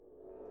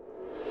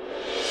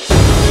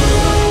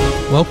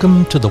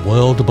Welcome to The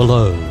World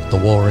Below, The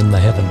War in the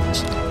Heavens,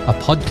 a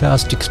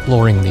podcast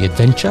exploring the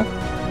adventure,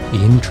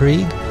 the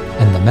intrigue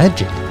and the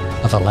magic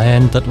of a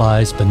land that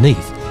lies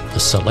beneath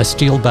the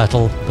celestial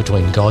battle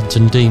between gods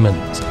and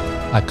demons,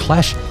 a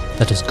clash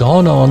that has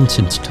gone on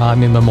since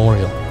time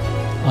immemorial.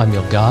 I'm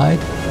your guide,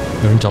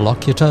 your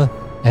interlocutor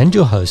and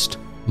your host,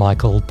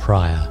 Michael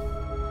Pryor.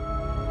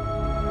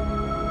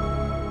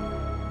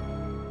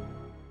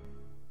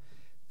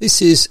 This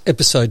is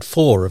episode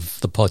 4 of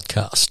the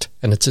podcast,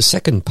 and it's a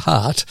second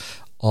part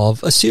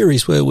of a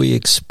series where we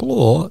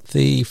explore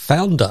the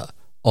founder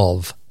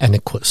of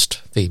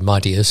Anaquist, the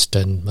mightiest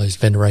and most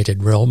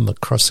venerated realm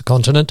across the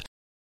continent,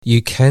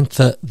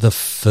 Ucantha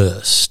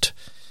I.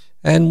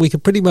 And we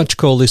could pretty much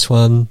call this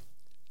one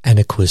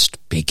Anaquist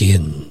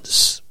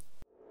Begins.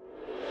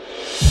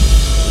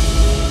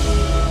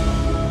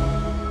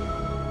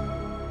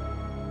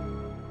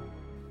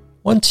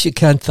 Once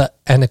Ucantha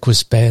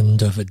Anaquist's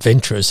band of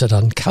adventurers had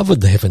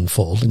uncovered the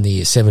Heavenfall in the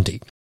year 70,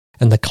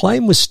 and the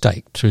claim was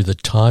staked through the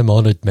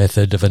time-honoured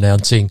method of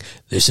announcing,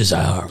 "This is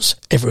ours,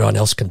 everyone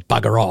else can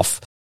bugger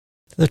off."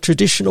 The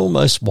traditional,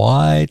 most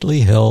widely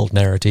held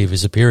narrative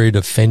is a period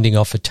of fending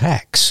off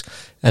attacks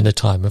and a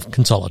time of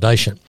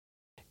consolidation.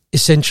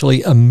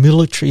 Essentially a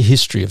military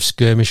history of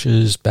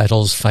skirmishes,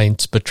 battles,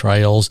 feints,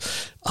 betrayals,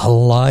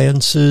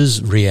 alliances,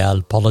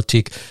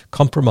 realpolitik,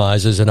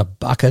 compromises and a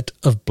bucket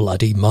of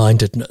bloody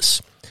mindedness.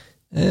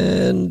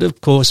 And of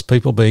course,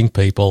 people being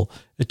people,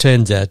 it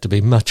turns out to be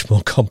much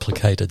more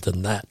complicated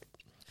than that.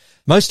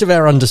 Most of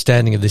our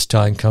understanding of this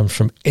time comes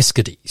from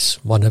Aeschines,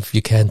 one of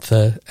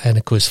Ucantha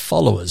Anaquist's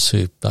followers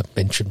who I've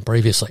mentioned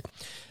previously,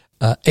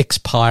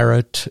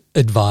 ex-pirate,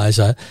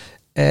 advisor,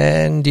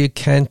 and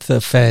Ucantha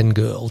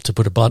fangirl, to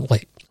put it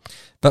bluntly.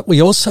 But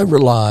we also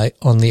rely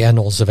on the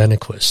Annals of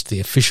Anaquist, the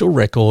official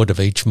record of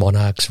each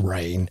monarch's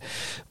reign,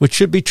 which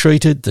should be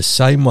treated the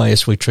same way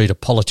as we treat a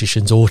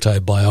politician's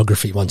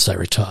autobiography once they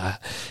retire,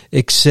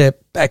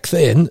 except back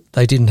then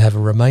they didn't have a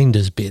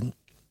remainders bin.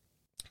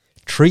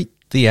 Treat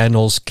the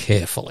annals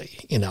carefully,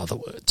 in other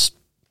words.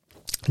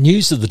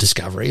 News of the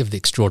discovery of the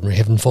extraordinary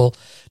Heavenfall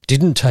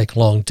didn't take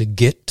long to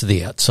get to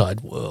the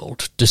outside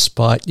world,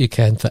 despite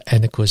Ucantha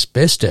Anaquist's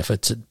best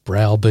efforts at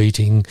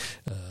browbeating,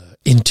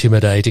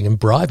 intimidating and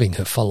bribing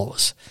her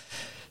followers.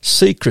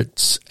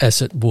 Secrets,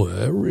 as it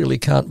were, really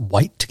can't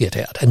wait to get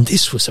out, and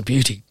this was a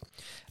beauty.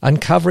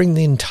 Uncovering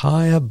the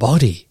entire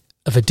body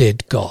of a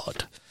dead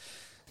god,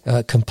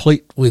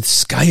 complete with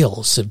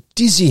scales of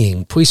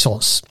dizzying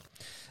puissance.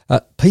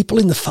 People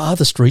in the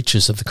farthest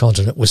reaches of the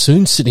continent were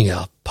soon sitting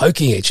up,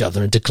 poking each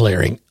other and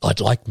declaring,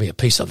 "I'd like me a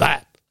piece of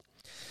that."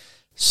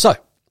 So,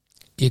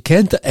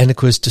 Ucantha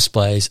Anaquist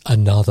displays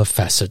another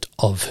facet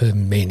of her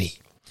many.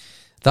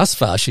 Thus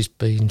far, she's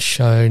been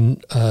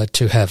shown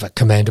to have a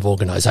command of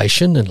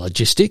organisation and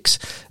logistics,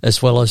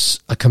 as well as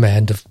a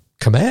command of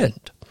command.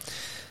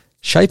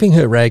 Shaping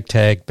her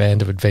ragtag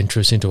band of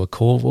adventurers into a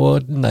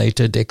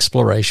coordinated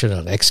exploration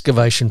and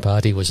excavation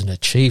party was an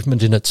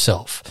achievement in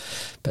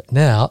itself. But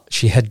now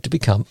she had to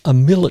become a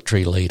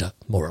military leader,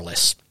 more or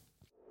less.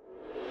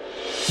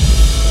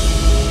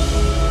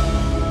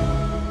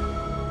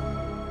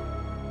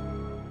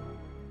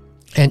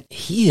 And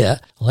here,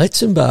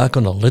 let's embark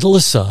on a little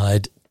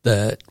aside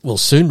that will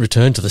soon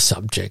return to the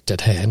subject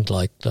at hand,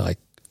 like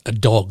a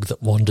dog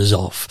that wanders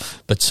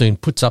off, but soon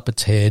puts up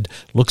its head,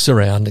 looks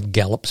around and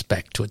gallops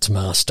back to its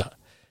master.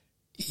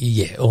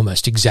 Yeah,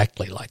 almost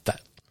exactly like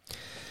that.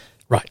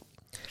 Right.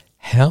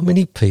 How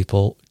many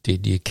people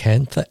did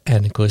Ucantha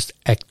Anaquist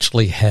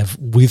actually have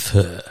with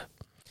her?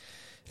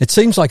 It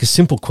seems like a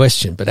simple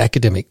question, but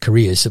academic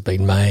careers have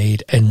been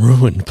made and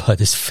ruined by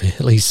this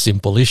fairly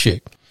simple issue.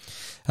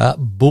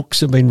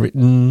 Books have been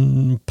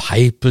written,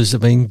 papers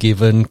have been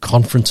given,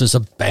 conferences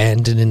are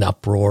banned and in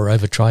uproar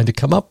over trying to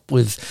come up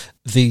with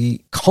the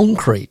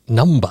concrete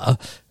number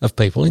of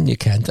people in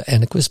Ucantha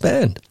Anaquist's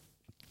band.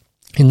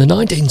 In the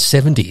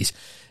 1970s,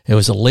 there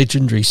was a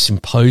legendary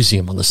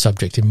symposium on the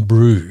subject in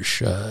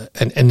Bruges,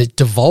 and it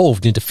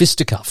devolved into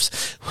fisticuffs,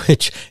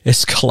 which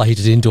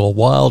escalated into a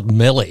wild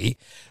melee,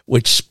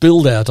 which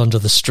spilled out onto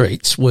the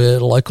streets where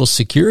local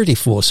security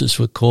forces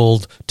were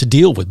called to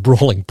deal with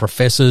brawling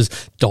professors,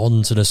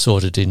 dons and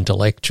assorted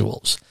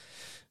intellectuals.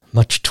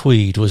 Much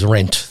tweed was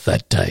rent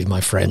that day,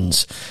 my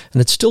friends,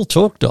 and it's still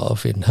talked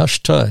of in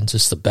hushed tones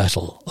as the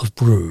Battle of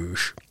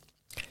Bruges.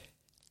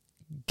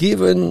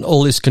 Given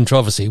all this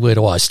controversy, where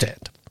do I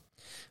stand?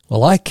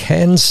 Well, I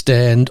can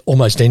stand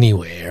almost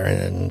anywhere,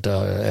 and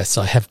as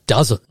I have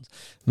dozens,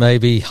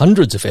 maybe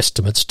hundreds of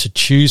estimates to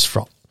choose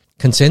from.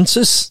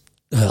 Consensus?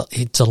 Well,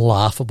 it's a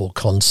laughable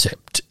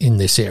concept in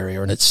this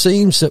area, and it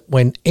seems that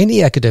when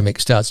any academic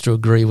starts to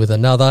agree with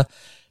another,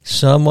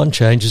 someone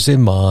changes their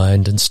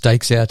mind and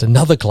stakes out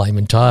another claim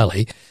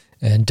entirely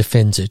and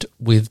defends it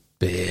with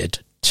bared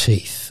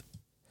teeth.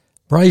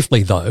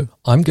 Bravely, though,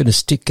 I'm going to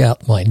stick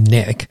out my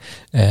neck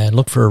and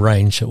look for a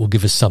range that will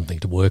give us something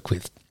to work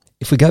with.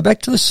 If we go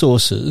back to the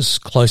sources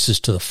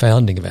closest to the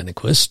founding of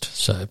Anaquist,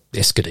 so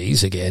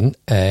Aeschines again,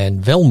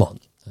 and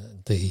Valmont,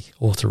 the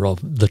author of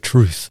The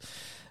Truth,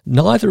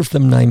 Neither of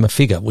them name a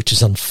figure, which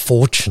is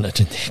unfortunate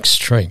in the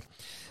extreme.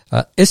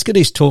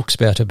 Escadis talks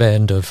about a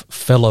band of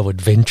fellow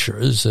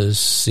adventurers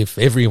as if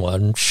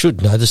everyone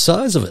should know the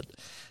size of it,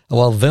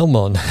 while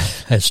Velmon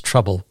has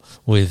trouble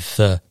with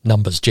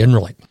numbers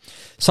generally.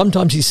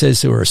 Sometimes he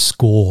says there are a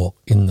score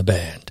in the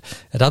band.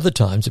 At other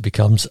times it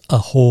becomes a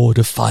horde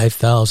of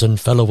 5,000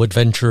 fellow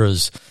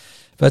adventurers.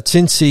 But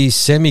since he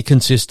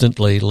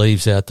semi-consistently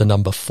leaves out the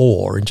number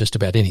 4 in just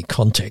about any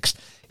context,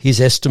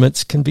 his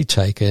estimates can be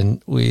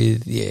taken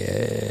with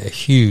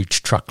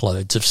huge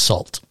truckloads of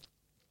salt.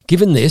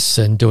 Given this,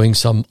 and doing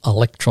some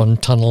electron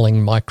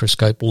tunnelling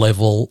microscope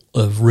level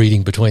of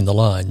reading between the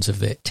lines of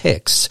their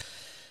texts,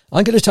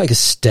 I'm going to take a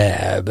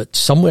stab at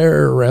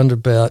somewhere around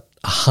about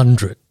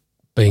 100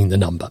 being the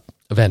number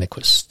of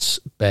Anaquist's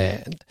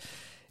band.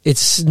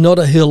 It's not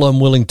a hill I'm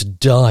willing to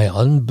die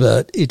on,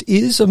 but it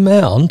is a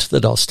mound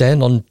that I'll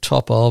stand on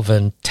top of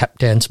and tap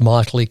dance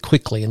mightily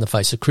quickly in the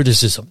face of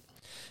criticism,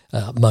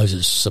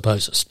 Moses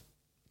supposes.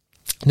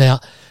 Now,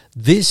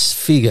 this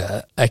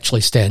figure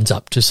actually stands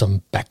up to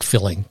some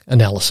backfilling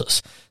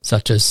analysis,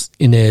 such as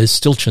Inez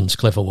Stilchin's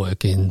clever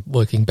work in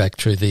working back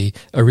through the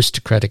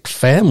aristocratic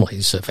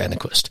families of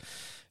Anaquist.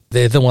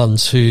 They're the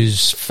ones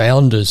whose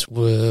founders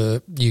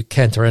were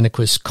Ucantha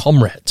Anaquist's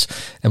comrades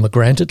and were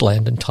granted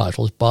land and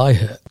titles by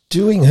her.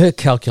 Doing her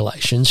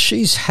calculations,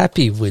 she's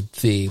happy with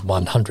the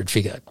 100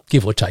 figure,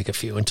 give or take a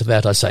few, and to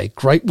that I say,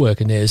 great work,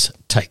 Inez,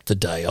 take the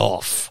day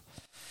off.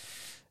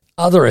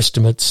 Other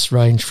estimates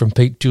range from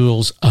Pete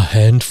Jewell's A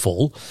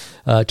Handful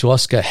to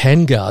Oscar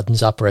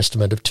Handgarden's upper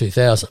estimate of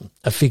 2,000,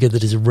 a figure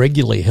that is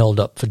regularly held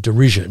up for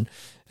derision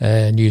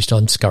and used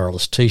on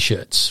scurrilous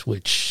T-shirts,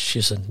 which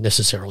isn't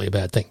necessarily a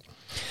bad thing.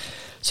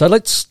 So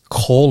let's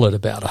call it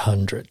about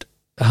 100.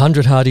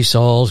 100 hardy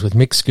souls with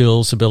mixed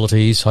skills,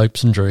 abilities,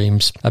 hopes and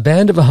dreams. A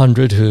band of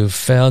 100 who've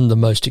found the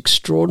most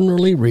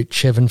extraordinarily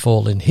rich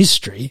Heavenfall in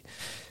history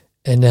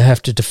and now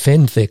have to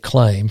defend their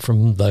claim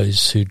from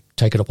those who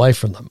take it away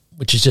from them,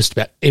 which is just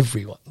about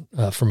everyone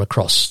from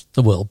across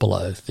the world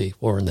below the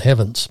war in the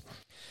heavens.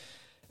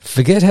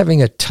 Forget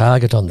having a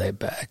target on their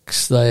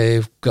backs.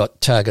 They've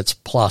got targets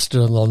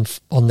plastered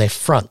on their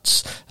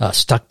fronts,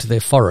 stuck to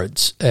their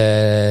foreheads,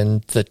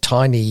 and the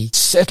tiny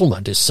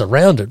settlement is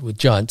surrounded with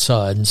giant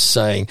signs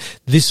saying,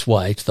 "This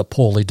way to the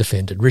poorly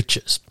defended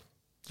riches."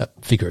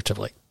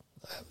 Figuratively,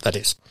 that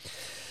is.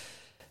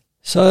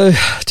 So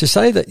to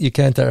say that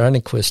Ucantha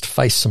Anaquist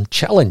faced some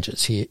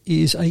challenges here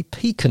is a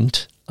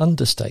piquant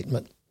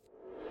understatement.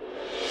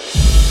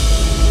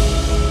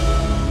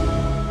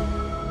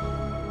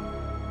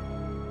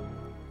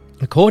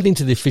 According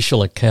to the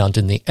official account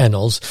in the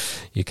Annals,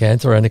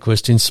 Ucantha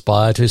Anaquist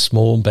inspired her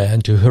small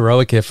band to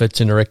heroic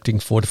efforts in erecting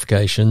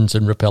fortifications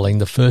and repelling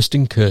the first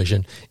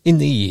incursion in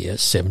the year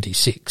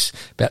 76,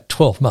 about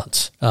 12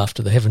 months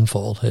after the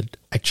Heavenfall had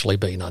actually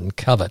been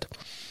uncovered.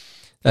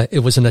 It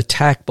was an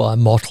attack by a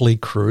motley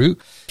crew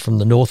from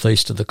the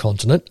northeast of the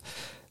continent,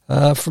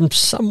 from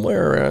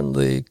somewhere around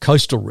the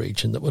coastal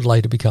region that would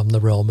later become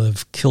the realm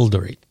of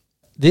Kildare.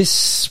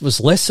 This was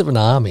less of an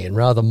army and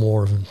rather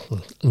more of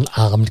an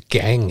armed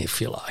gang,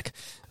 if you like,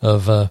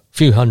 of a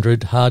few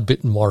hundred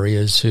hard-bitten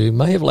warriors who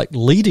may have lacked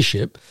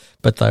leadership,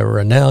 but they were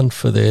renowned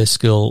for their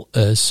skill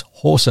as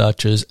horse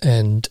archers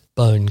and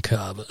bone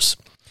carvers.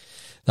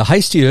 The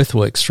hasty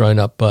earthworks thrown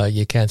up by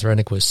Ucantha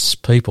Anaquist's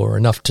people were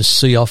enough to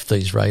see off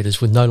these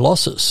raiders with no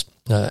losses.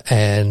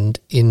 And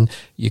in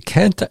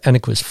Ucantha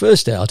Anaquist's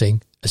first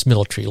outing as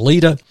military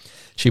leader,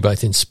 she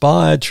both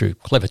inspired through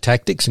clever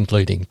tactics,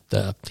 including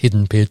the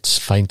hidden pits,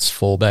 feints,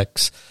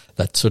 fallbacks,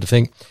 that sort of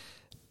thing.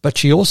 But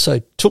she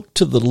also took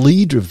to the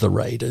leader of the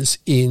raiders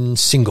in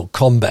single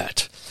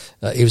combat.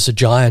 He was a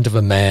giant of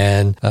a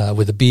man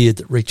with a beard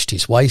that reached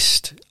his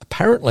waist.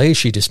 Apparently,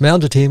 she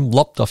dismounted him,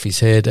 lopped off his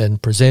head,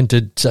 and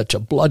presented such a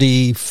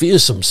bloody,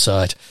 fearsome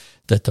sight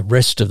that the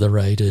rest of the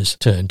raiders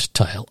turned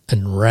tail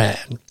and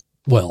ran.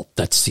 Well,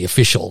 that's the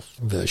official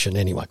version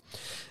anyway.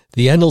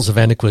 The Annals of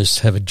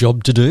Anaquist have a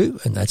job to do,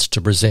 and that's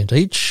to present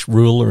each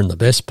ruler in the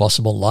best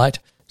possible light,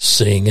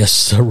 seeing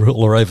as the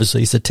ruler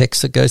oversees the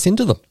text that goes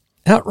into them.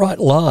 Outright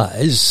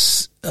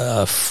lies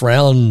are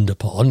frowned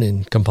upon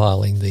in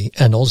compiling the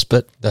Annals,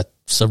 but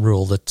that's a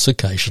rule that's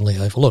occasionally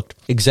overlooked.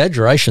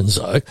 Exaggerations,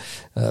 though,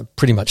 are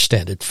pretty much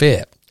standard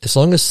fare, as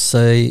long as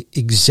they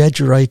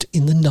exaggerate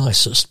in the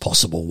nicest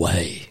possible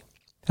way.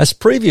 As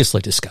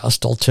previously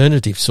discussed,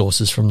 alternative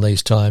sources from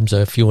these times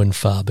are few and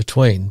far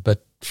between,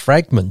 but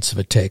fragments of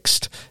a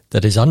text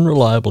that is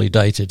unreliably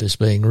dated as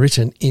being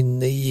written in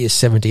the year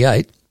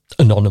 78,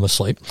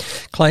 anonymously,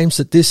 claims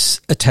that this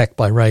attack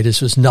by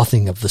raiders was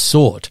nothing of the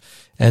sort,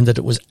 and that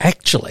it was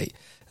actually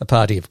a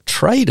party of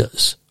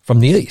traders from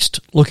the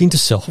east looking to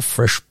sell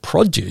fresh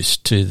produce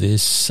to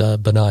this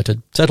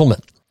benighted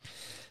settlement.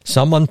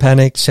 Someone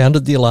panicked,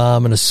 sounded the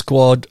alarm, and a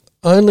squad,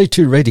 only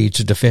too ready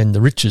to defend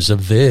the riches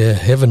of their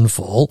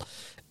Heavenfall,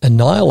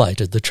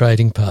 annihilated the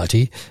trading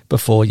party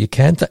before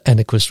Ucantha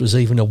Anaquist was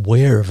even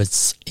aware of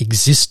its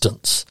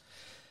existence.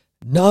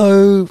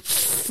 No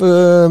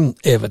firm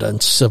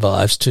evidence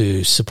survives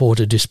to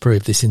support or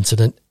disprove this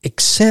incident,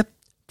 except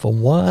for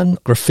one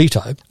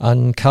graffito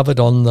uncovered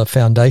on the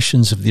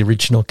foundations of the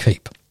original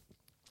keep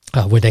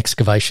when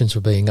excavations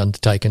were being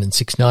undertaken in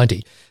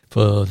 690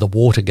 for the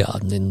water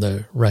garden in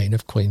the reign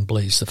of Queen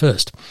Blease I.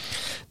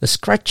 The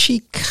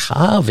scratchy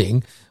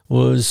carving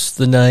was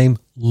the name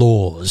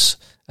Laws,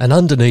 and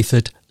underneath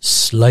it,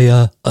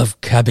 Slayer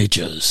of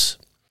Cabbages.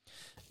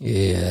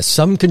 Yeah,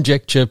 some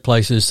conjecture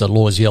places the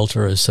Laws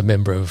Yelter as a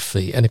member of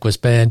the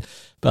Anaquist band,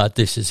 but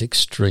this is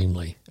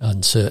extremely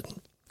uncertain.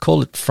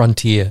 Call it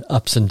frontier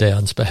ups and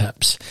downs,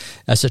 perhaps.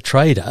 As a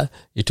trader,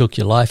 you took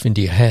your life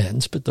into your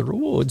hands, but the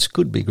rewards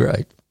could be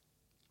great.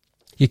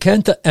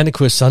 Ucantha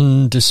Anaquist's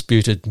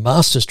undisputed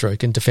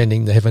masterstroke in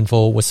defending the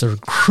Heavenfall was the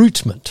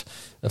recruitment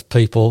of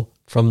people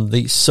from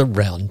the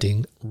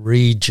surrounding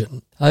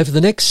region. Over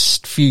the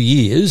next few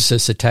years,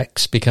 as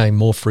attacks became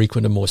more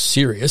frequent and more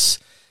serious,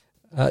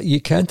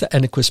 Ucantha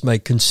Anaquist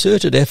made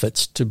concerted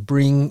efforts to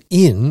bring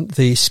in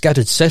the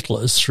scattered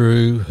settlers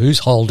through whose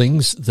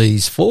holdings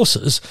these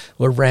forces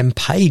were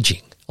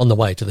rampaging on the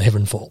way to the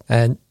Heavenfall.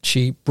 And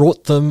she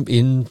brought them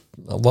in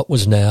what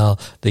was now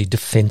the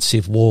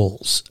defensive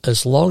walls,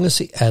 as long as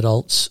the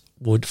adults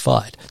would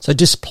fight. So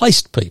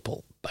displaced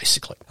people,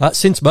 basically.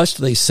 Since most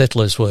of these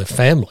settlers were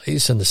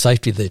families and the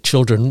safety of their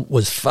children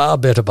was far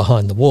better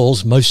behind the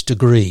walls, most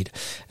agreed.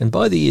 And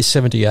by the year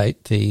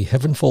 78, the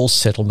Heavenfall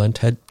settlement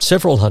had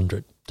several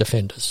hundred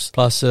defenders,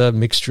 plus a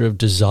mixture of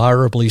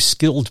desirably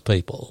skilled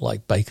people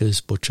like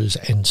bakers, butchers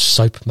and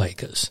soap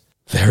makers.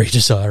 Very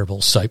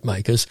desirable soap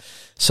makers.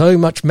 So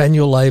much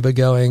manual labour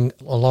going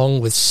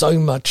along with so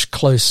much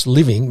close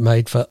living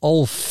made for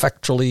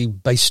olfactorily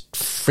based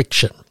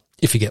friction,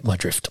 if you get my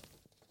drift.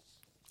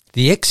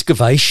 The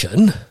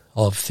excavation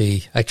of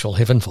the actual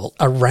Heavenfall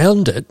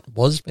around it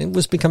was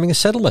becoming a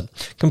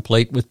settlement,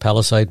 complete with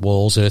palisade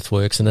walls,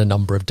 earthworks and a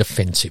number of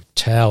defensive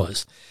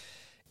towers.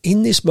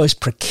 In this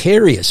most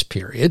precarious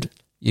period,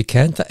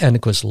 Ucantha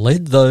Anaquist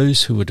led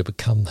those who were to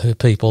become her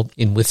people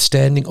in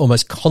withstanding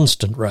almost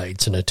constant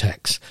raids and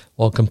attacks,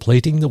 while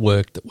completing the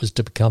work that was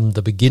to become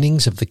the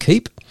beginnings of the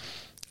keep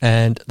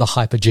and the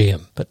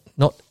hypogeum, but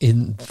not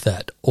in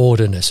that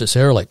order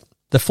necessarily.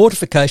 The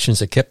fortifications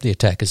that kept the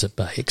attackers at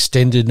bay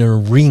extended in a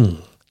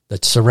ring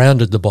that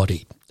surrounded the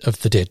body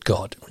of the dead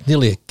god,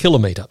 nearly a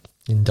kilometre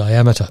in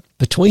diameter.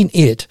 Between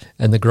it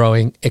and the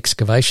growing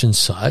excavation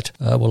site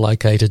were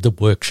located the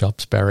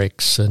workshops,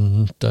 barracks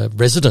and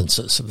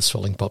residences of the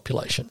swelling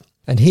population.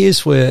 And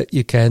here's where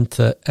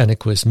Ucantha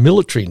Anaquist's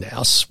military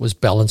nous was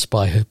balanced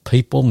by her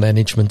people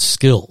management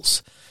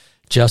skills,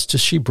 just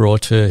as she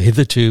brought her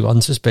hitherto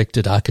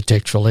unsuspected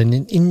architectural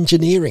and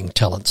engineering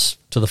talents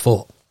to the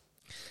fore.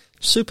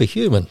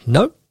 Superhuman,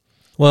 no?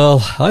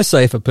 Well, I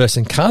say if a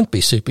person can't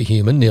be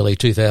superhuman nearly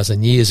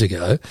 2,000 years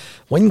ago,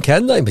 when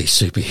can they be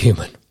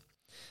superhuman?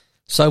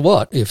 So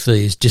what if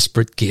these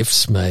disparate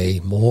gifts may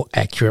more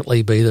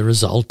accurately be the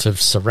result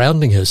of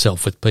surrounding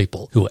herself with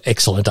people who are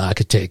excellent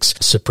architects,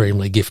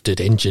 supremely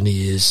gifted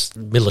engineers,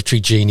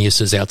 military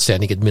geniuses,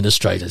 outstanding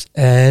administrators,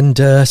 and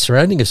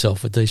surrounding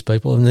herself with these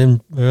people and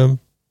then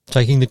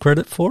taking the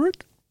credit for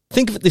it?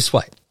 Think of it this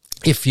way.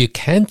 If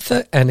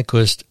Ucantha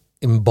Anaquist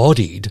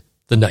embodied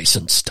the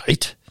nascent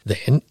state,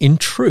 then, in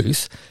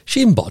truth,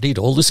 she embodied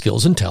all the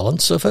skills and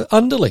talents of her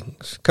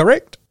underlings,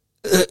 correct?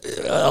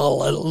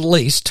 Well, at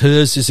least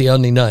hers is the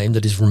only name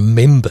that is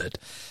remembered,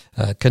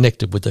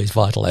 connected with these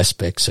vital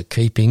aspects of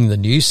keeping the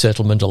new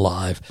settlement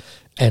alive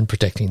and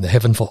protecting the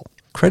Heavenfall.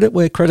 Credit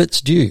where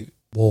credit's due,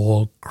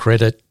 or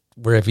credit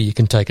wherever you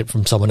can take it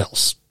from someone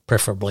else,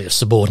 preferably a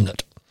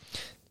subordinate.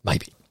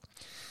 Maybe.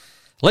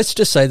 Let's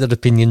just say that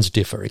opinions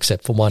differ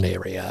except for one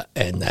area,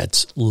 and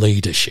that's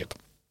leadership.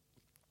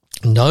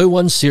 No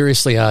one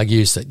seriously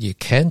argues that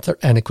Ucantha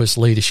Anaquist's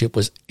leadership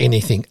was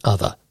anything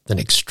other than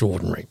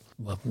extraordinary.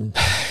 Well,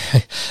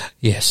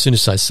 yeah, as soon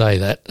as I say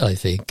that, I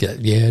think,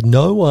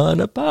 no one,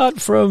 apart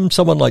from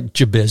someone like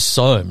Jabez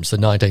Soames, the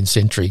 19th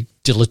century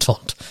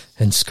dilettante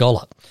and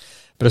scholar.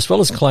 But as well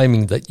as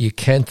claiming that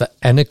Ucantha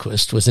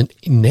Anaquist was an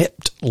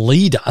inept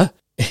leader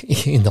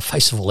in the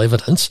face of all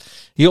evidence,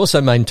 he also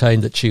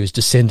maintained that she was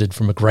descended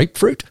from a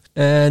grapefruit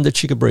and that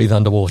she could breathe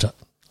underwater.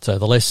 So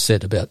the less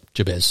said about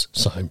Jabez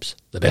Soames,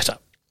 the better.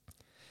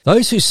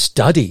 Those who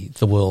study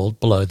the world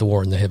below the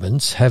war in the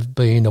heavens have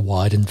been a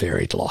wide and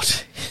varied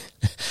lot,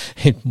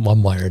 in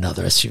one way or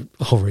another, as you're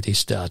already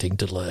starting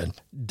to learn.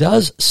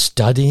 Does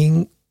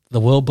studying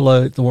the world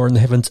below the war in the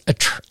heavens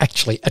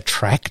actually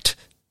attract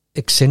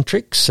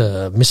eccentrics,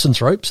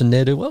 misanthropes and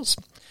ne'er-do-wells?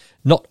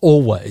 Not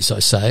always, I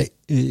say,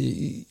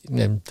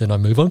 and then I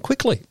move on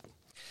quickly.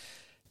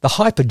 The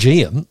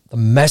hypogeum, the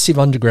massive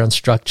underground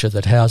structure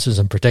that houses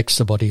and protects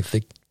the body of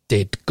the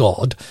dead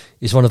god,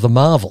 is one of the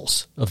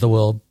marvels of the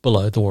world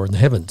below the war in the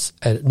heavens,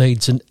 and it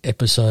needs an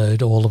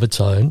episode all of its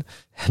own,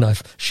 and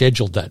I've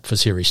scheduled that for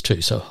Series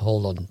 2, so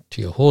hold on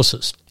to your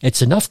horses.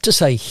 It's enough to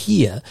say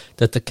here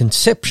that the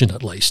conception,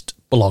 at least,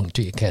 belonged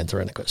to Ucantha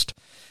Anaquist,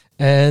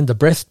 and the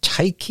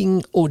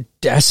breathtaking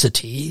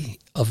audacity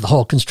of the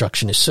whole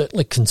construction is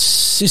certainly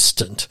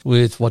consistent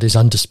with what is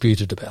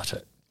undisputed about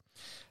it.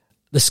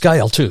 The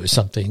scale, too, is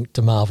something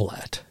to marvel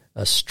at.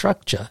 a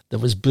structure that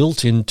was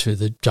built into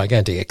the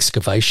gigantic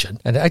excavation,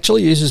 and it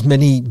actually uses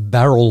many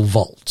barrel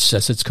vaults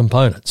as its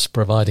components,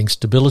 providing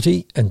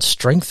stability and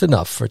strength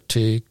enough for it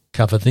to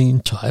cover the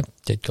entire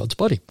dead god's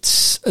body.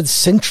 A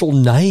central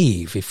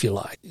nave, if you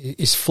like,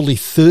 is fully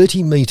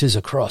 30 metres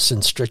across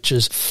and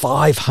stretches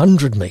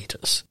 500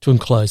 metres to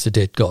enclose the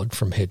dead god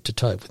from head to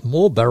toe, with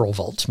more barrel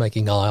vaults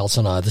making aisles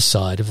on either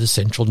side of the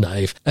central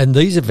nave, and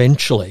these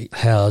eventually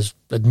house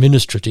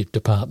administrative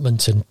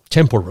departments and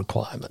temple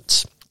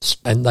requirements.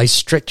 And they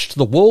stretched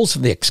the walls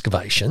of the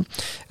excavation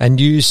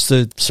and used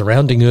the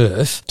surrounding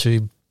earth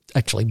to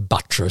actually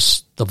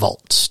buttress the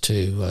vaults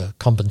to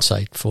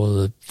compensate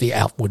for the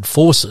outward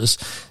forces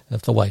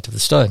of the weight of the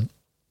stone.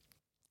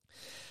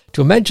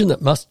 To imagine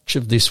that much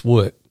of this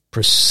work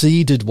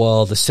proceeded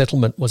while the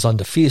settlement was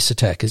under fierce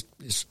attack is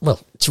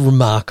it's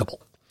remarkable.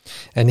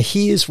 And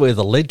here's where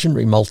the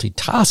legendary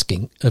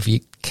multitasking of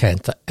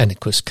Ucantha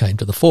Anaquist came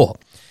to the fore.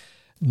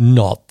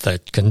 Not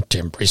that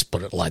contemporaries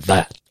put it like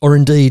that, or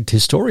indeed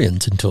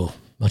historians until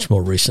much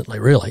more recently,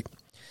 really.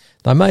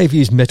 They may have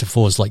used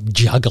metaphors like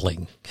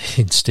juggling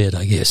instead,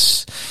 I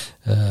guess.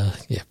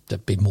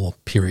 That'd be more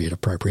period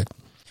appropriate.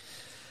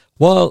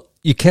 While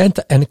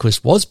Ucantha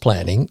Anaquist was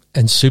planning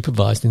and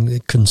supervising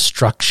the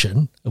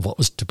construction of what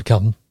was to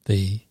become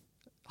the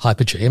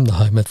Hypogeum, the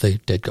home of the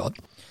dead god,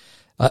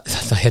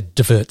 they had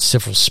to divert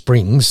several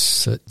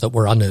springs that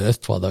were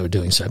unearthed while they were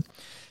doing so.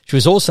 She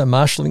was also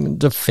marshalling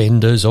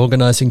defenders,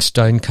 organising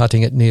stone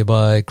cutting at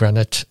nearby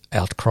granite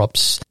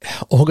outcrops,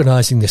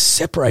 organising the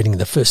separating of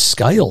the first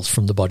scales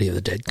from the body of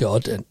the dead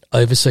god, and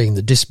overseeing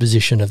the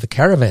disposition of the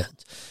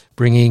caravans,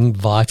 bringing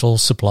vital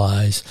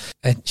supplies.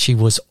 And she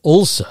was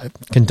also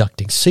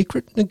conducting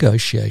secret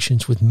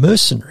negotiations with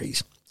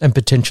mercenaries and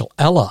potential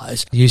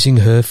allies, using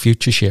her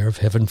future share of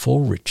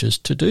Heavenfall riches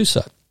to do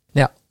so.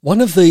 Now, one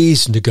of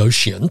these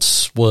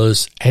negotiants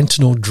was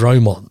Antenor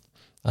Dromon.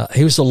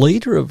 He was the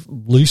leader of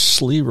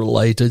loosely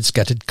related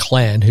scattered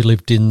clan who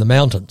lived in the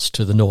mountains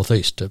to the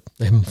northeast of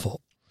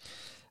Heavenfall.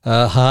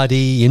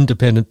 Hardy,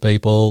 independent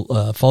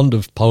people, fond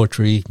of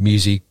poetry,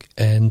 music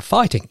and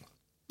fighting.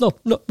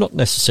 Not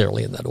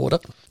necessarily in that order.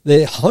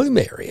 Their home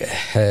area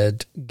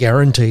had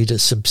guaranteed a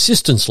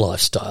subsistence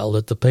lifestyle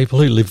that the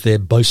people who lived there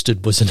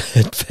boasted was an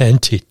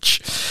advantage.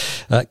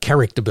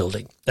 Character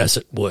building, as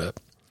it were.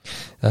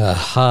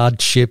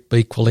 Hardship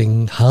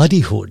equaling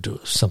hardihood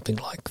or something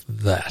like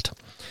that.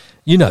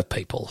 You know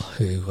people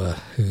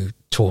who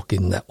talk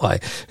in that way,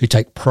 who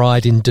take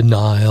pride in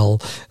denial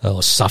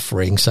or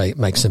suffering, say it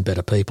makes them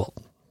better people.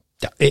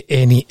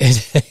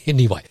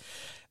 Anyway,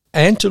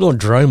 Antenor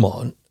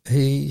Dromon,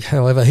 he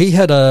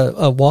had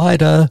a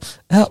wider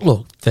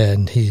outlook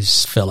than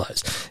his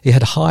fellows. He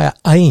had higher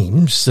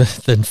aims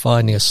than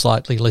finding a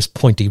slightly less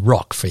pointy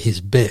rock for his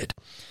bed.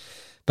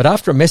 But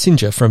after a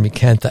messenger from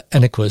Ucantha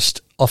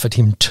Anaquist offered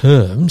him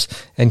terms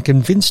and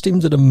convinced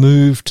him that a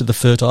move to the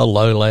fertile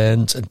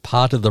lowlands and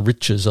part of the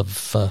riches of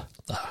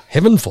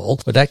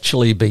Heavenfall would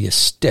actually be a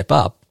step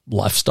up,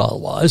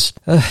 lifestyle-wise,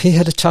 he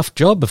had a tough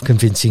job of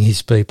convincing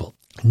his people.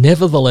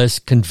 Nevertheless,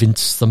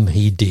 convince them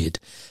he did,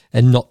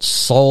 and not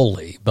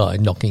solely by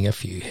knocking a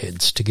few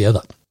heads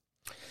together.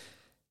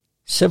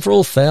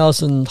 Several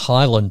thousand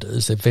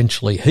Highlanders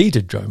eventually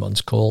heeded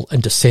Dromon's call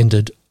and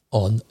descended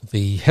on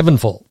the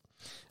Heavenfall,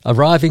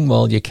 arriving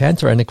while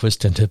Ucantha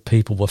Anaquist and her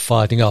people were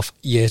fighting off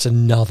yet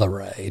another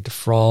raid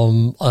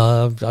from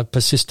a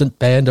persistent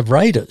band of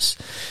raiders.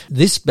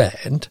 This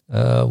band,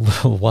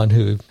 one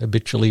who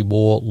habitually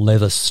wore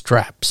leather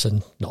straps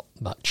and not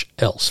much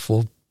else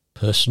for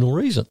personal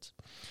reasons.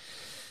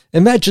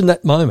 Imagine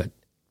that moment.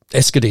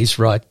 Escades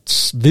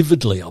writes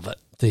vividly of it.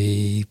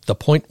 The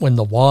point when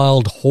the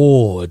wild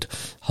horde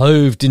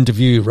hoved into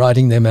view,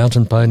 riding their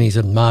mountain ponies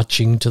and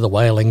marching to the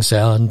wailing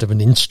sound of an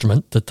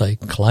instrument that they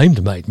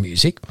claimed made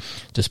music,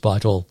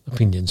 despite all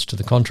opinions to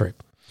the contrary.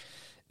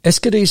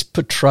 Escades'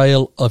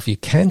 portrayal of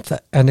Ucantha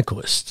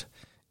Anaquist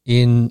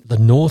in the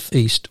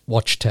northeast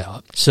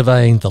watchtower,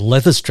 surveying the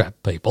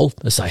leather-strapped people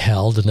as they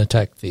howled and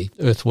attacked the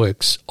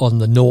earthworks on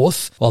the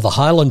north, while the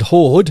Highland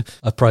horde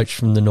approached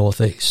from the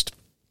northeast.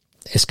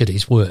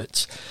 Escades'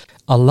 words: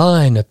 "A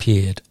line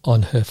appeared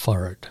on her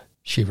forehead,"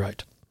 she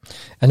wrote.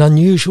 "An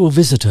unusual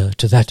visitor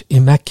to that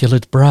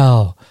immaculate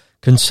brow.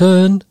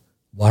 Concern,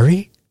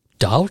 worry,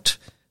 doubt,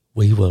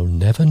 we will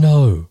never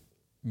know."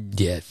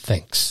 Yeah,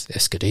 thanks,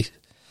 Escades.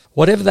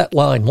 Whatever that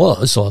line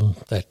was on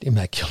that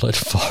immaculate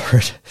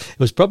forehead, it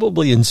was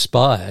probably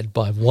inspired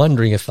by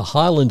wondering if the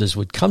Highlanders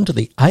would come to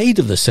the aid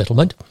of the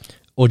settlement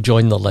or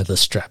join the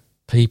leather-strapped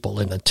people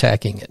in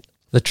attacking it.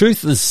 The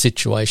truth of the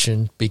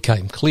situation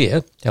became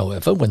clear,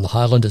 however, when the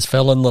Highlanders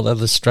fell on the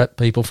leather-strapped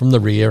people from the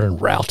rear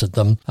and routed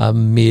them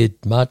amid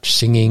much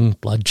singing,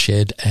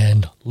 bloodshed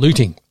and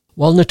looting.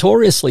 While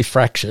notoriously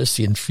fractious,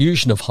 the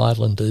infusion of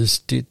Highlanders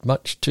did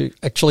much to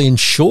actually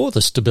ensure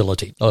the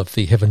stability of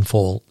the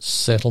Heavenfall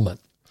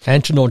settlement.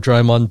 Antenor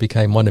Dromon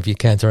became one of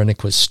Ucantha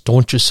Anaquist's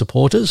staunchest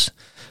supporters,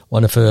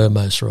 one of her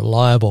most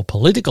reliable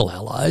political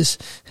allies,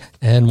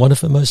 and one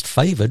of her most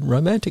favoured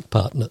romantic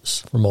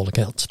partners, from all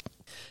accounts.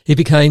 He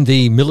became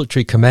the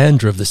military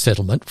commander of the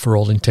settlement for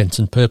all intents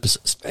and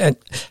purposes. And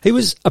he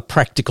was a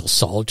practical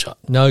soldier,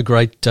 no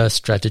great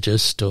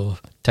strategist or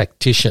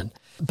tactician,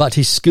 but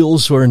his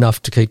skills were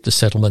enough to keep the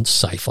settlement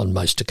safe on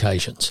most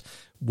occasions,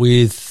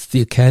 with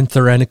the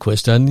Ucantha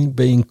Anaquist only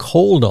being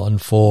called on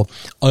for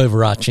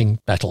overarching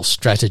battle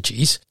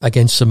strategies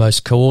against the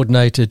most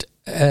coordinated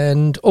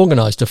and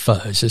organised of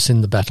foes, as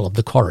in the Battle of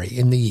the Quarry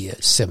in the year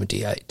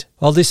 78.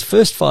 While this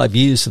first 5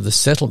 years of the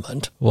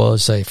settlement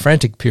was a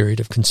frantic period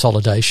of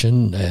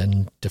consolidation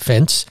and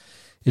defence,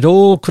 it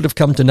all could have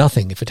come to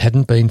nothing if it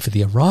hadn't been for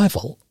the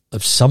arrival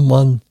of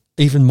someone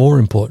even more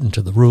important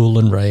to the rule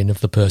and reign of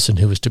the person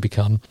who was to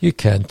become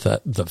Ucantha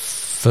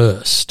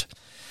I.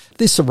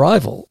 This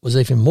arrival was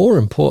even more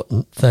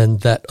important than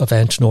that of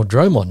Antenor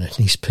Dromon and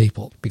his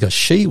people, because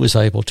she was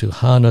able to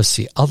harness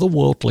the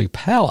otherworldly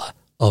power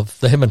of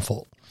the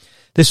Heavenfall.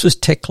 This was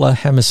Tekla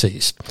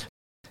Hamases.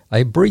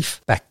 A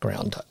brief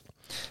backgrounder.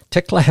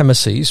 Tekla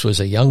Hamases was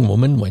a young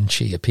woman when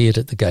she appeared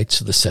at the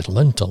gates of the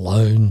settlement,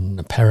 alone and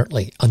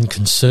apparently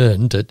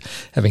unconcerned at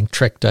having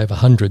trekked over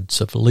hundreds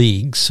of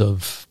leagues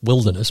of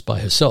wilderness by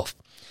herself.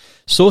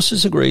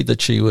 Sources agreed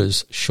that she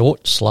was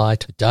short,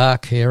 slight,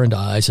 dark hair and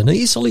eyes, and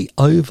easily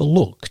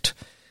overlooked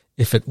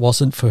if it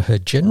wasn't for her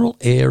general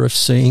air of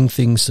seeing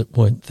things that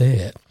weren't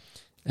there,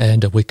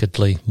 and a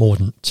wickedly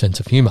mordant sense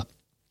of humour.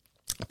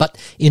 But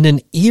in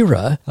an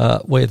era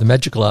where the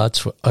magical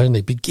arts were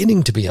only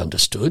beginning to be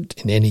understood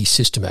in any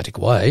systematic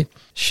way,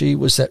 she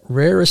was that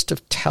rarest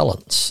of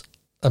talents,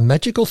 a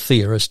magical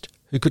theorist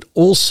who could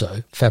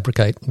also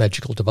fabricate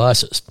magical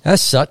devices.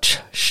 As such,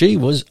 she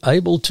was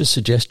able to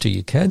suggest to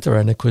Ucantha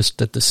Anaquist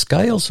that the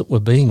scales that were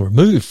being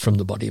removed from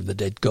the body of the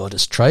dead god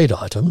as trade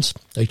items,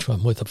 each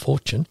one worth a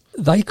fortune,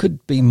 they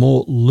could be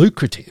more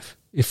lucrative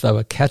if they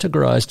were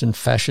categorised and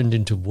fashioned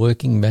into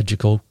working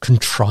magical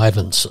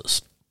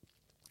contrivances.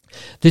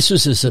 This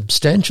was a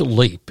substantial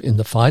leap in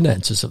the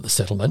finances of the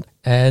settlement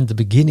and the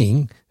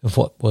beginning of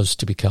what was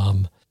to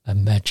become a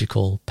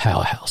magical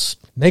powerhouse.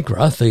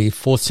 Megra, the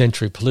 4th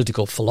century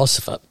political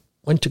philosopher,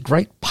 went to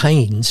great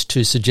pains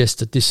to suggest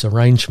that this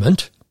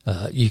arrangement,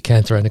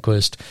 Ucantha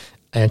Anaquist,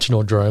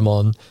 Antenor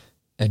Dromon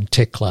and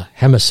Tekla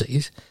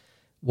Hamases,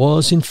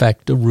 was in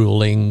fact a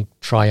ruling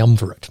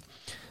triumvirate,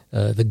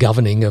 the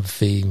governing of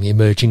the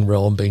emerging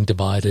realm being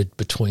divided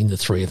between the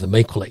three of them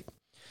equally.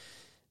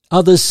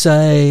 Others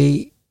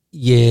say,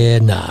 yeah,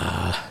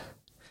 nah.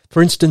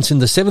 For instance, in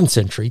the 7th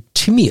century,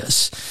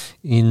 Timaeus,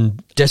 in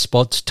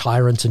Despots,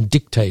 Tyrants and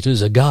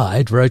Dictators, a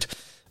guide, wrote,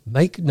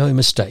 "Make no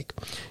mistake,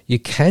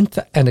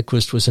 Ucantha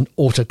Anaquist was an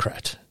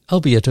autocrat,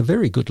 albeit a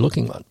very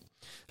good-looking one.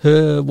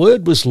 Her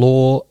word was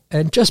law,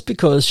 and just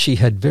because she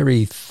had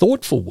very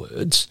thoughtful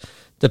words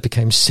that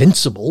became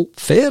sensible,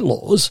 fair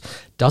laws,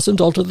 doesn't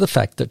alter the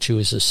fact that she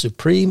was a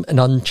supreme and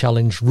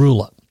unchallenged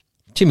ruler."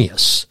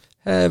 Timaeus,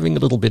 having a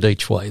little bit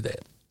each way there.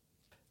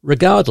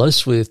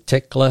 Regardless, with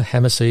Tekla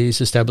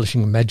Hamases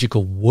establishing a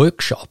magical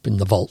workshop in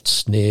the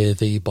vaults near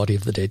the body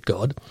of the dead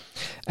god,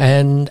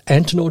 and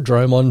Antenor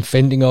Dromon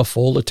fending off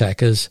all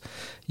attackers,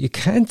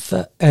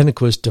 Ucantha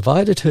Anaquist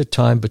divided her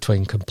time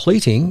between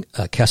completing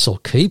a castle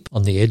keep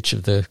on the edge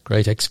of the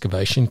great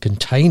excavation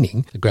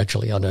containing the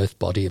gradually unearthed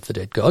body of the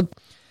dead god,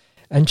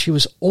 and she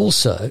was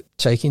also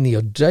taking the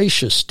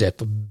audacious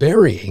step of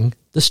burying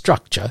the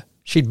structure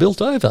she'd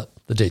built over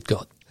the dead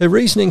god. Her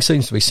reasoning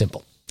seems to be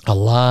simple. A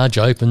large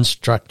open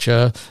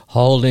structure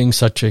holding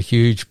such a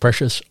huge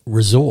precious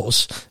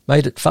resource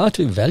made it far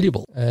too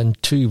valuable and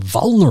too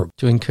vulnerable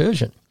to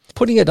incursion.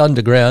 Putting it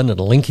underground and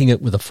linking it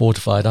with a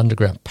fortified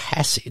underground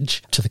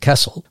passage to the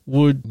castle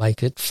would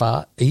make it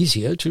far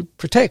easier to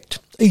protect.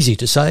 Easy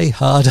to say,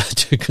 harder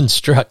to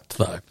construct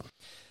though.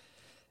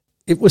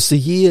 It was the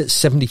year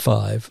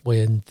 75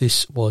 when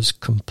this was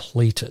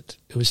completed.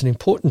 It was an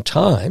important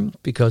time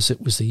because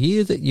it was the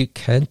year that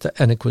Ucantha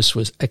Anaquist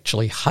was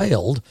actually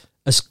hailed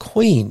as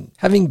queen,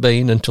 having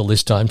been until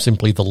this time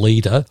simply the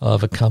leader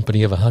of a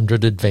company of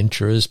 100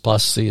 adventurers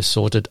plus the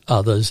assorted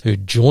others who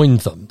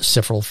joined them,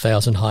 several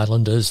thousand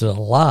Highlanders and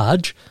a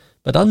large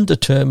but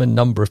undetermined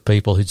number of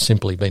people who'd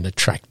simply been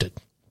attracted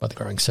by the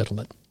growing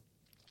settlement.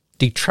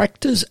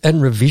 Detractors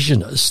and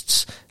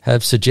revisionists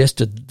have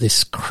suggested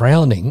this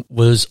crowning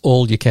was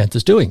all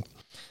Ucantha's doing,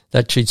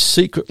 that she'd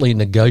secretly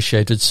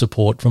negotiated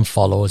support from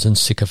followers and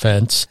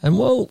sycophants. And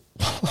while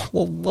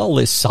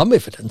there's some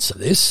evidence of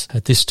this,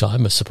 at this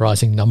time a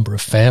surprising number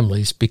of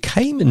families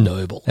became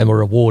ennobled and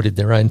were awarded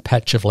their own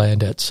patch of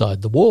land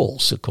outside the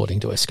walls, according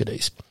to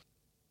Escades.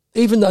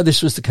 Even though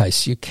this was the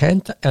case,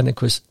 Ucantha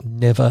Anaquist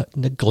never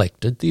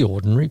neglected the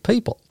ordinary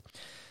people.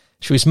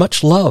 She was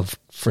much loved,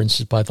 for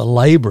instance, by the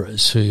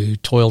labourers who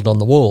toiled on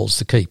the walls,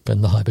 the keep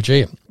and the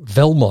hypogeum.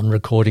 Velmon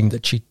recording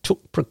that she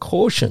took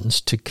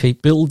precautions to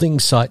keep building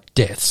site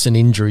deaths and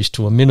injuries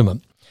to a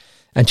minimum,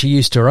 and she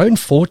used her own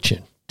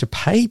fortune to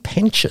pay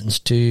pensions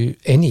to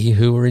any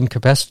who were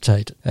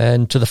incapacitated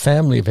and to the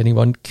family of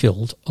anyone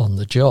killed on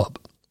the job.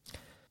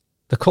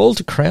 The call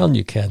to crown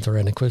Ucantha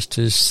Anaquist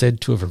is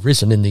said to have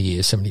arisen in the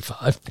year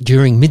 75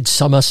 during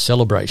midsummer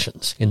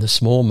celebrations in the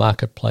small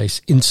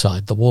marketplace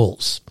inside the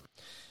walls.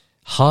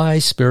 High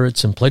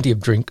spirits and plenty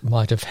of drink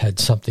might have had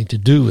something to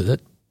do with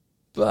it,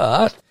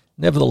 but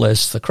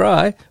nevertheless the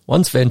cry,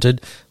 once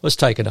vented, was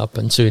taken up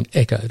and soon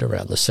echoed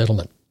around the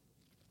settlement.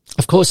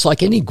 Of course,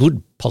 like any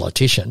good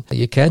politician,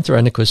 Ucantha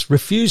Anaquist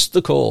refused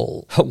the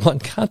call. One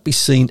can't be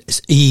seen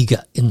as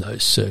eager in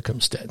those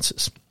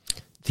circumstances.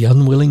 The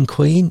unwilling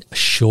queen, a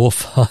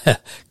surefire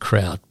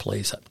crowd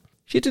pleaser.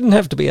 She didn't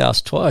have to be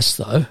asked twice,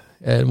 though,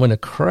 and when a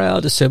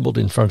crowd assembled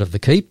in front of the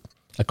keep,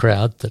 a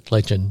crowd that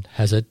legend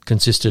has it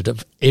consisted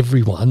of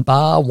everyone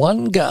bar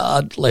one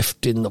guard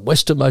left in the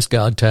westernmost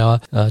guard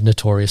tower, a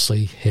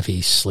notoriously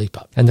heavy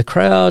sleeper. And the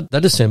crowd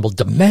that assembled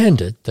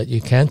demanded that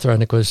Ucantha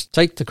Anaquist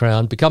take the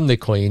crown, become their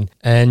queen,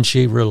 and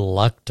she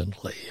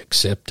reluctantly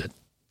accepted.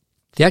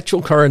 The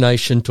actual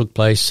coronation took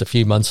place a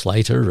few months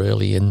later,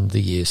 early in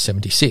the year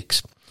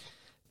 76.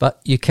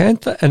 But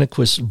Ucantha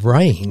Anaquist's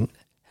reign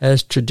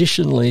has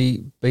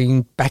traditionally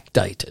been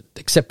backdated,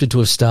 accepted to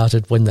have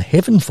started when the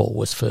Heavenfall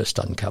was first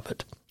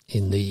uncovered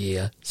in the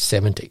year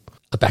 70.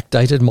 A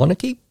backdated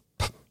monarchy?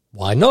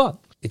 Why not?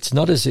 It's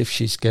not as if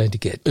she's going to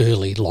get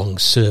early long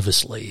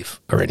service leave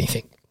or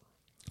anything.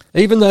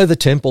 Even though the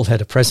temple had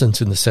a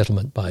presence in the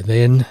settlement by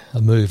then,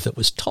 a move that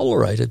was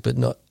tolerated but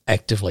not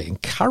actively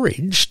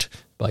encouraged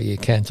by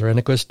Ucantha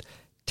Anaquist,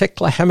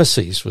 Tekla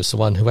Hamases was the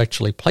one who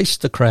actually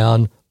placed the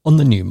crown on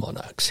the new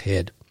monarch's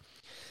head.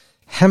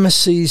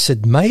 Hamases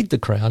had made the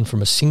crown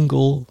from a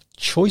single,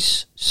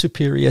 choice,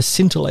 superior,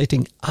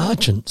 scintillating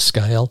argent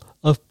scale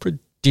of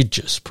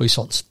prodigious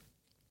puissance.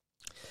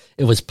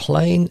 It was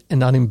plain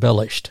and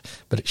unembellished,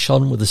 but it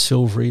shone with a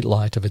silvery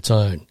light of its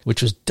own,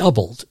 which was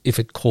doubled if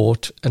it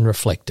caught and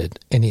reflected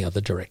any other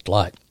direct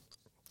light.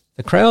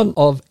 The crown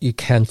of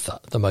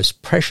Ucantha, the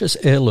most precious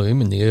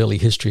heirloom in the early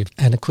history of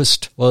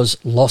Anaquist, was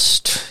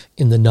lost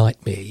in the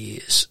nightmare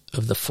years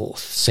of the 4th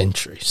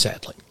century,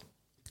 sadly.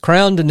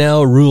 Crowned and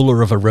now a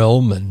ruler of a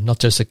realm and not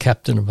just a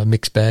captain of a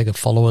mixed bag of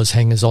followers,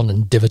 hangers-on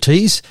and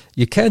devotees,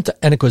 Ucantha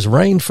Anaquist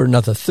reigned for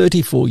another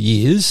 34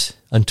 years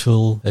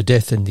until her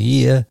death in the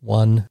year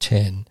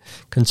 110,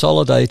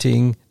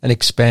 consolidating and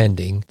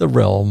expanding the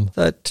realm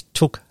that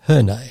took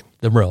her name,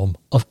 the realm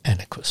of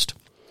Anaquist.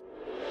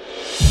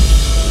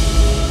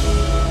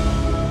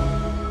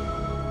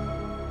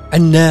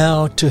 And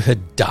now to her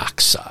dark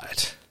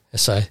side,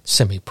 as I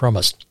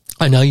semi-promised.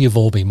 I know you've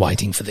all been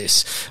waiting for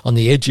this, on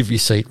the edge of your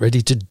seat,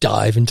 ready to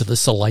dive into the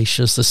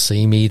salacious, the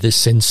seamy, the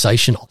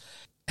sensational.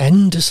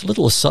 And as a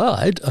little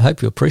aside, I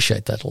hope you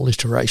appreciate that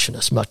alliteration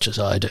as much as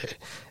I do,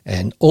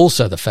 and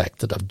also the fact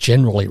that I've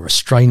generally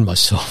restrained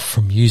myself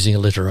from using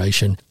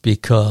alliteration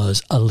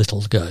because a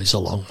little goes a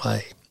long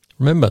way.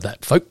 Remember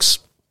that, folks.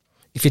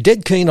 If you're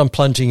dead keen on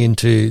plunging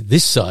into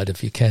this side of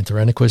Ucantha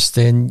Anaquist,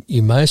 then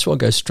you may as well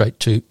go straight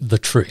to The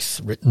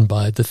Truth, written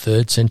by the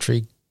 3rd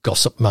century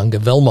gossip monger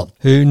Velmont,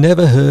 who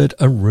never heard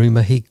a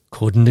rumour he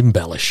couldn't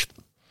embellish.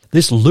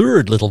 This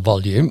lurid little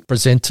volume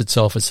presents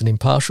itself as an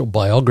impartial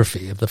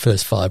biography of the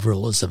first 5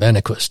 rulers of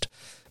Anaquist.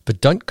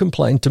 But don't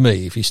complain to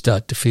me if you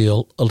start to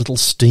feel a little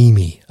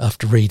steamy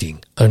after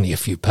reading only a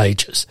few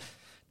pages.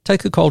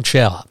 Take a cold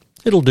shower.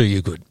 It'll do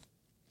you good.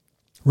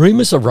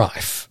 Rumours are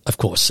rife, of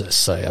course,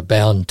 as they are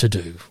bound to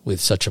do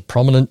with such a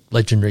prominent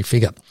legendary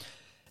figure.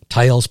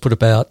 Tales put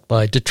about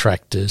by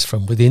detractors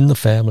from within the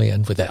family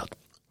and without.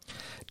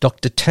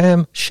 Dr.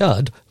 Tam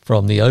Shud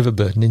from the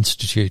Overburton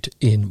Institute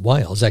in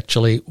Wales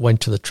actually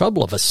went to the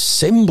trouble of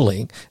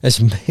assembling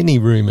as many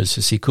rumours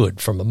as he could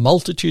from a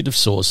multitude of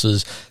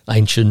sources,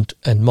 ancient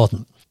and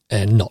modern,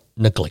 and not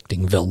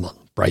neglecting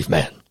Velmont, brave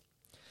man.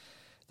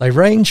 They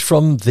range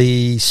from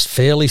the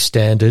fairly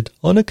standard,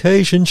 on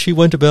occasion she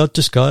went about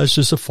disguised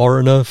as a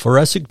foreigner for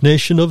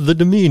assignation of the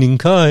demeaning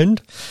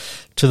kind,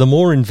 to the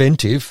more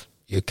inventive,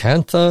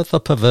 Ucantha the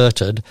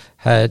Perverted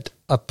had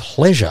a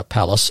pleasure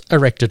palace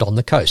erected on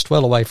the coast,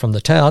 well away from the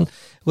town,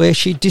 where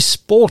she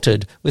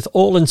disported with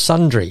all and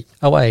sundry,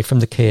 away from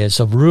the cares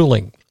of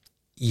ruling.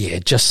 Yeah,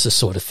 just the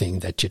sort of thing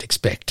that you'd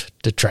expect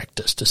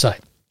detractors to say.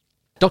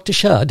 Dr.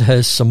 Shard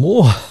has some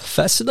more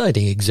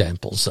fascinating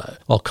examples, though,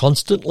 while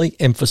constantly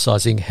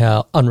emphasising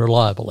how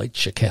unreliable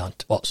each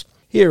account was.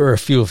 Here are a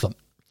few of them.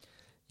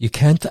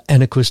 Ucantha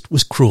Anaquist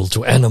was cruel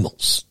to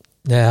animals.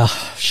 Now,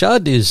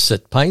 Shard is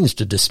at pains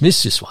to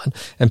dismiss this one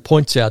and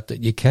points out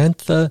that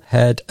Ucantha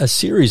had a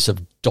series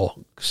of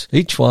dogs,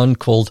 each one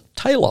called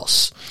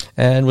Talos,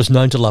 and was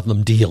known to love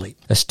them dearly.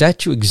 A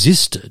statue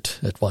existed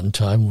at one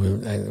time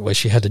where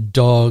she had a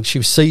dog. She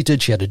was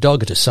seated, she had a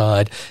dog at her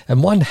side,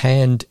 and one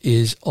hand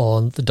is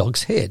on the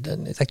dog's head,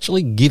 and it's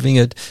actually giving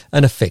it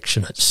an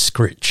affectionate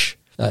scritch.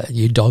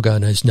 You dog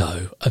owners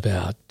know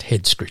about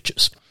head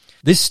scritches.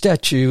 This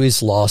statue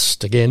is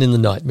lost, again, in the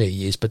nightmare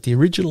years, but the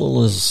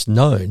original is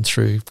known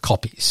through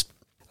copies.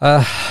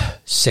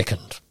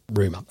 Second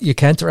rumour.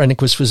 Ucantha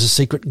Anaquist was a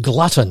secret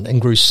glutton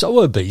and grew so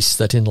obese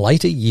that in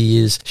later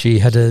years she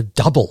had a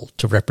double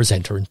to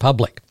represent her in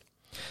public.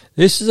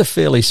 This is a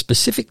fairly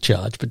specific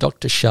charge, but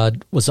Dr.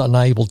 Shud was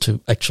unable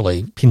to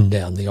actually pin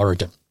down the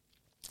origin.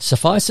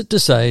 Suffice it to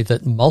say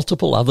that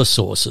multiple other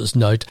sources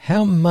note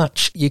how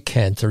much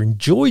Ucantha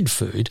enjoyed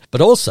food, but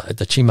also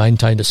that she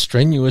maintained a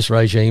strenuous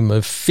regime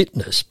of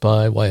fitness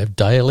by way of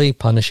daily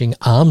punishing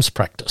arms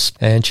practice,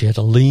 and she had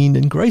a lean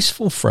and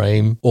graceful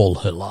frame all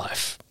her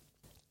life.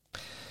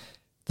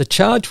 The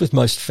charge with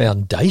most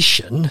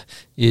foundation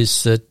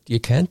is that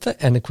Ucantha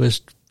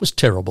Anaquist was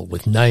terrible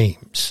with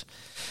names.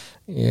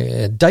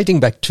 Dating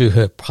back to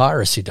her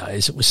piracy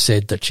days, it was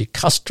said that she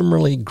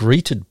customarily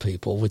greeted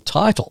people with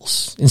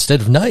titles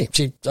instead of names.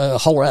 She'd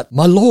holler out,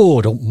 "My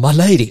lord," or "my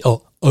lady,"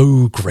 or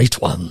 "oh,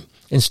 great one,"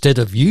 instead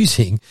of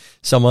using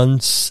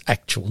someone's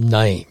actual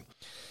name.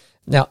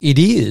 Now, it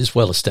is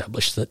well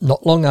established that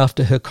not long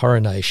after her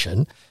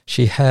coronation,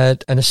 she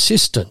had an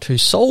assistant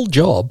whose sole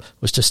job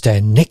was to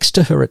stand next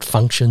to her at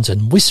functions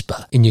and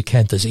whisper in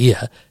Ucantha's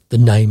ear the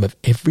name of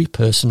every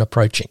person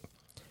approaching.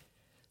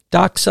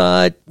 Dark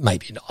side?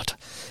 Maybe not.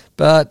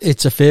 But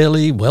it's a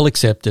fairly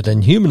well-accepted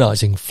and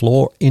humanising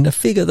flaw in a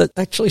figure that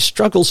actually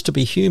struggles to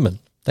be human,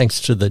 thanks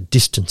to the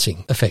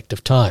distancing effect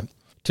of time.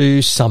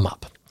 To sum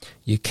up,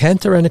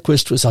 Ucantha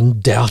Anaquist was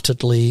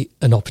undoubtedly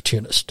an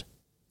opportunist.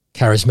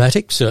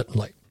 Charismatic?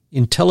 Certainly.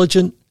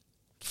 Intelligent?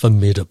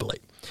 Formidably.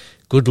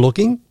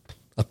 Good-looking?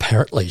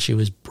 Apparently she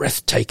was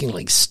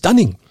breathtakingly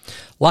stunning.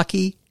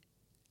 Lucky?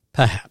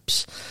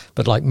 Perhaps.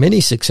 But like many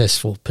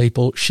successful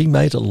people, she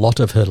made a lot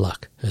of her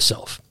luck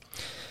herself.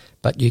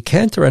 But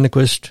Ucantha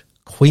Anaquist,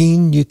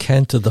 Queen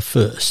Ucantha I,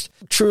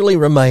 truly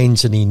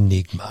remains an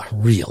enigma,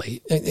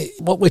 really.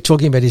 What we're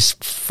talking about is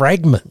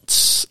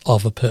fragments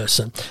of a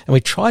person, and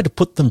we try to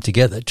put them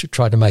together to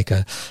try to make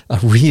a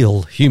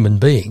real human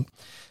being.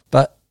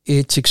 But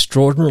it's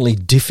extraordinarily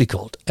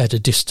difficult at a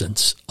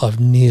distance of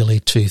nearly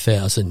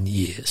 2,000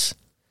 years.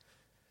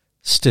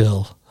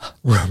 Still,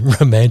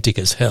 romantic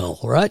as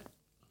hell, right?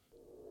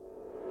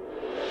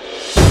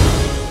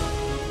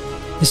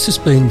 This has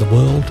been The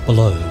World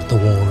Below the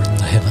War in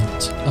the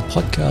Heavens, a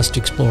podcast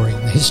exploring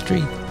the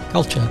history,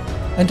 culture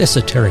and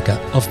esoterica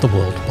of the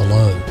world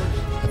below,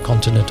 a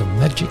continent of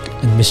magic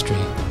and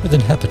mystery with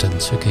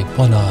inhabitants who keep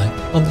one eye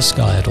on the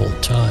sky at all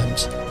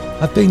times.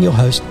 I've been your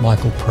host,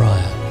 Michael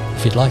Pryor.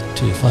 If you'd like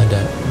to find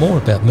out more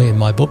about me and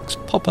my books,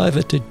 pop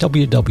over to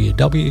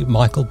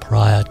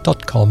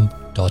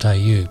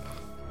www.michaelpryor.com.au.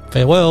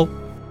 Farewell.